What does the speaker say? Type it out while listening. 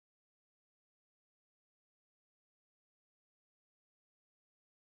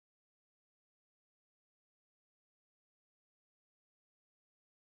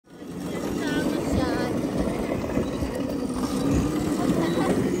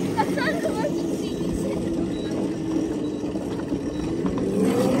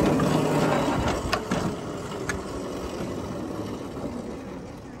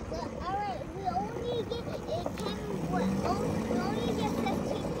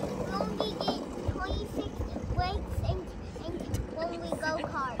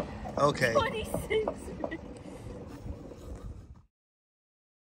Okay. 26.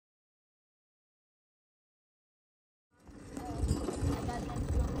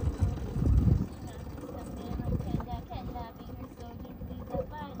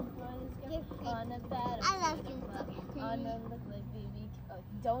 I love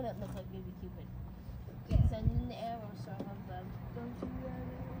Donut look like baby Cupid. Sending the arrow song of them. Don't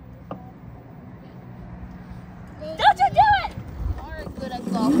you do it! You are good at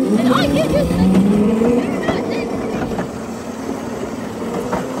golf. And I did this thing.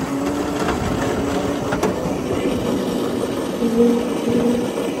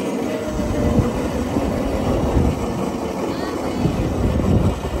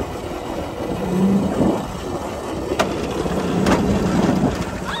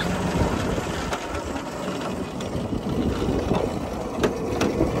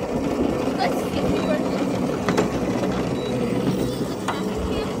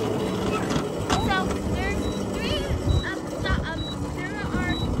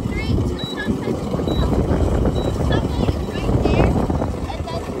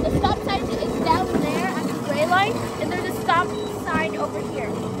 And there's a stop sign over here.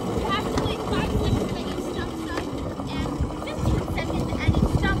 You have to wait 5 seconds at each stop sign and 15 seconds at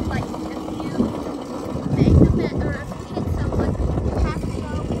each stoplight. If you make the or if you hit someone, you have to go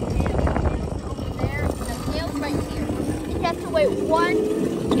over there. The nail's right here. And you have to wait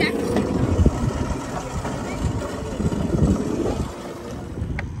 1 second.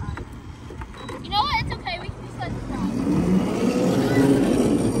 You know what? It's okay. We can just let it ride.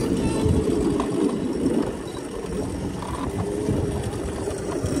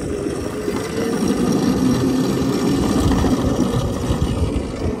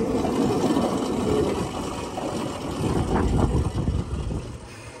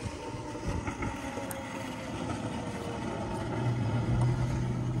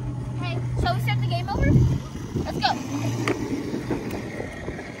 Shall we start the game over? Let's go.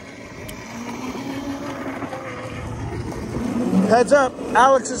 Heads up.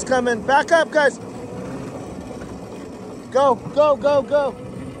 Alex is coming. Back up, guys. Go, go, go, go.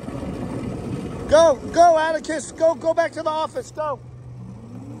 Go, go, Atticus. Go, go back to the office. Go.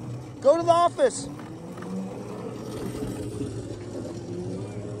 Go to the office.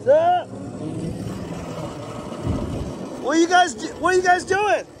 Sir. What are you guys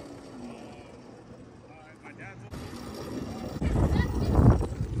doing?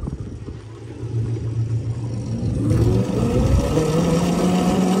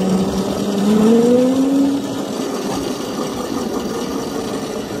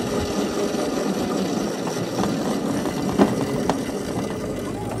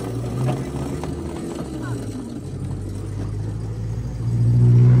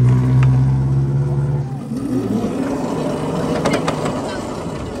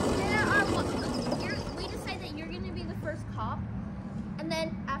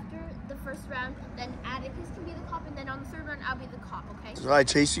 Round, then Atticus can be the cop, and then on the 3rd round, I'll be the cop, okay? Do I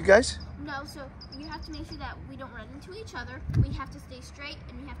chase you guys? No, so you have to make sure that we don't run into each other. We have to stay straight,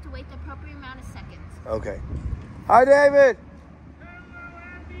 and we have to wait the appropriate amount of seconds. Okay. Hi, David.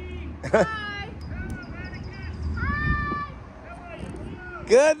 Hi. Hi.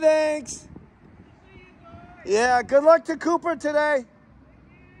 Good, thanks. Yeah, good luck to Cooper today.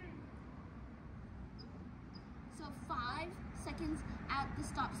 So 5 seconds at the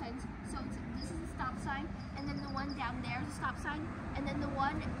stop signs. So this is a stop sign, and then the one down there is a stop sign, and then the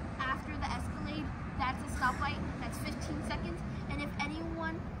one after the Escalade, that's a stoplight. That's 15 seconds. And if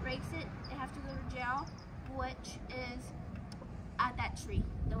anyone breaks it, they have to go to jail, which is at that tree,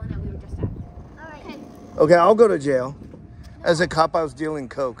 the one that we were just at. All right. Okay. Okay, I'll go to jail. As a cop, I was dealing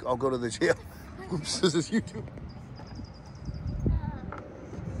coke. I'll go to the jail. Oops, this is YouTube.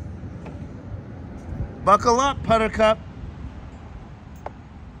 Buckle up, Buttercup.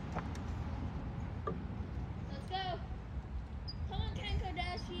 Let's go. Come on, Ken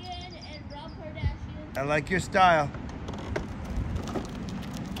Kardashian and Rob Kardashian. I like your style.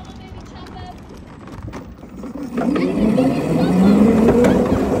 Come on, baby Chopper.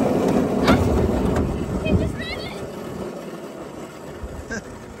 He just ran it.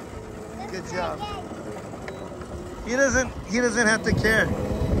 Good job. He doesn't have to care.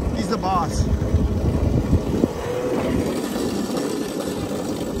 He's the boss.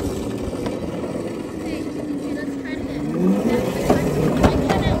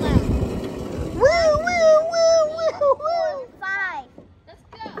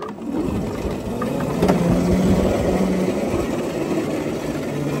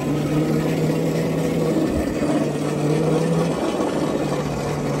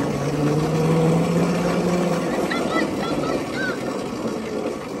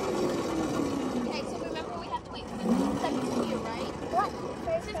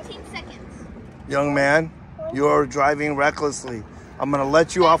 Young man, you're driving recklessly. I'm going to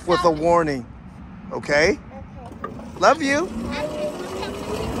let you off with a warning. Okay? Okay. Love you.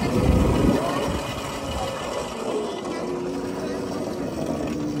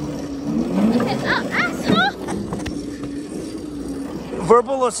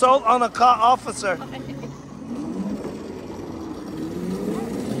 Verbal assault on a officer.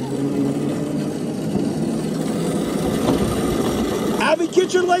 Abby,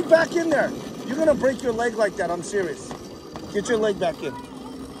 get your leg back in there. You're going to break your leg like that. I'm serious. Get your leg back in.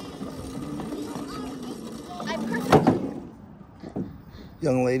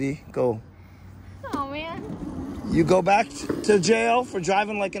 Young lady, go. Oh, man. You go back to jail for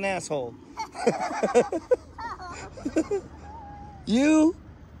driving like an asshole. You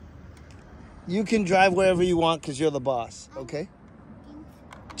can drive wherever you want because you're the boss, okay?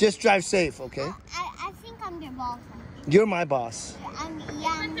 Just drive safe, okay? I think I'm the boss. You're my boss. I'm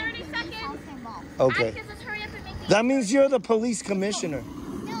 30 seconds. Okay. Atticus, let's hurry up and make That means you're the police commissioner. No, I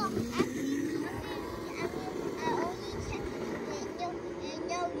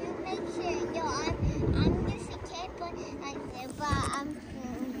only you make sure. No, I'm just a kid, but I'm the boss of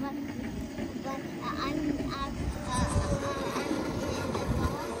the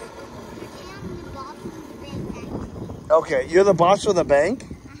bank. Okay, you're the boss of the bank?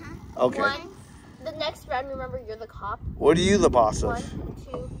 Okay. The next round, remember, you're the cop. What are you the boss of? 1,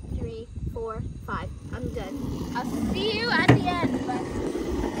 2, 3, 4, 5. I'm done. I'll see you at the end. But...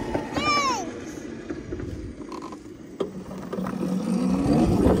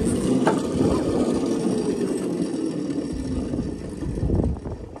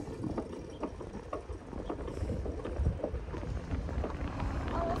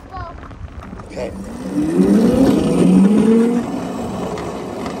 let's go. Okay.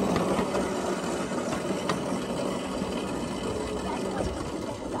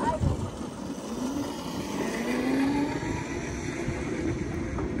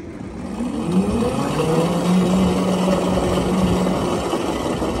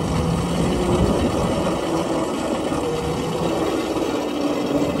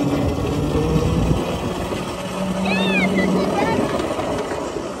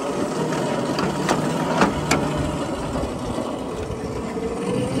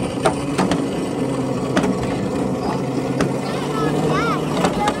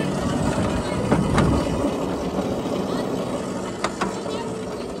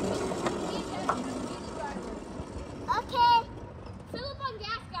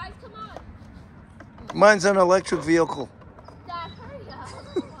 Mine's an electric vehicle. Dad, hurry up.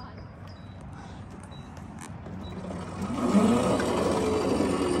 Come on.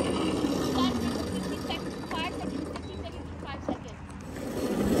 5 seconds, 15 seconds, 5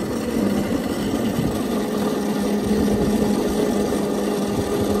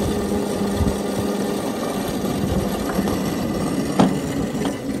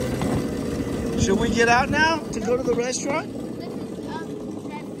 seconds. Should we get out now to go to the restaurant?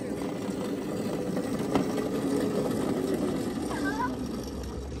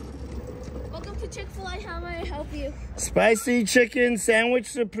 Chick-fil-A, how may I help you? Spicy chicken sandwich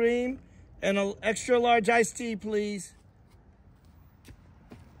supreme and an extra large iced tea, please.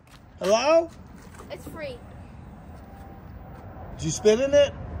 Hello? It's free. Did you spit in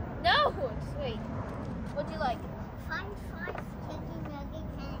it? No, sweet. What'd you like? Chicken nuggets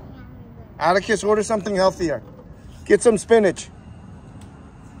and hamburger. Atticus, order something healthier. Get some spinach.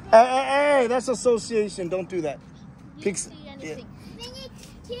 Hey, that's association. Don't do that. You Pick, didn't see anything. Spinach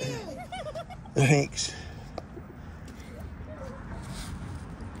too. Thanks.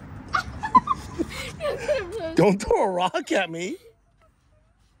 Don't throw a rock at me.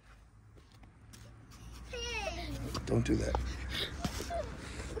 Hey. Don't do that.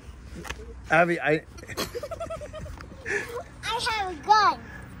 Abby, I have a gun.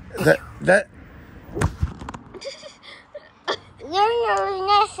 that You're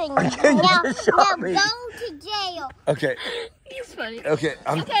nothing. Okay, you just shot me. Go to jail. Okay. He's funny. Okay.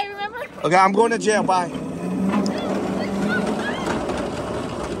 Okay, remember? Okay, I'm going to jail. Bye.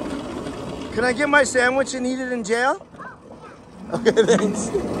 Can I get my sandwich and eat it in jail? Okay, thanks.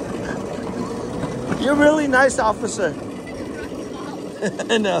 You're really nice, officer.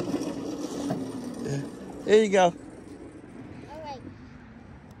 I know. Here you go. All right.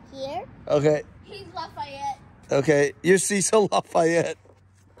 Here. Okay. He's Lafayette. Okay, you're Cecil Lafayette.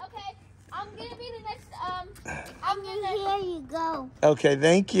 Okay, I'm gonna be the next, Here you go. Okay,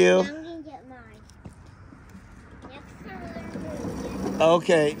 thank you. I'm gonna get mine. Next time we're gonna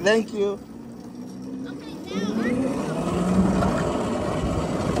Okay, thank you. Okay, now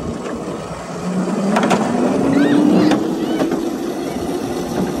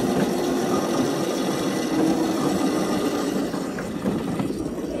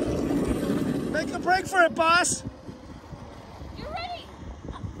Break the brake for it, boss. You're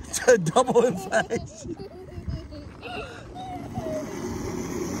ready. Double impact.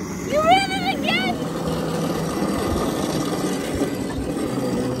 You ran it again.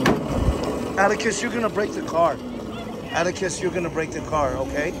 Atticus, you're gonna break the car. Atticus, you're gonna break the car,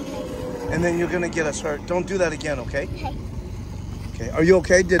 okay? And then you're gonna get us hurt. Don't do that again, okay? Okay. Okay. Are you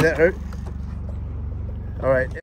okay? Did that hurt? All right.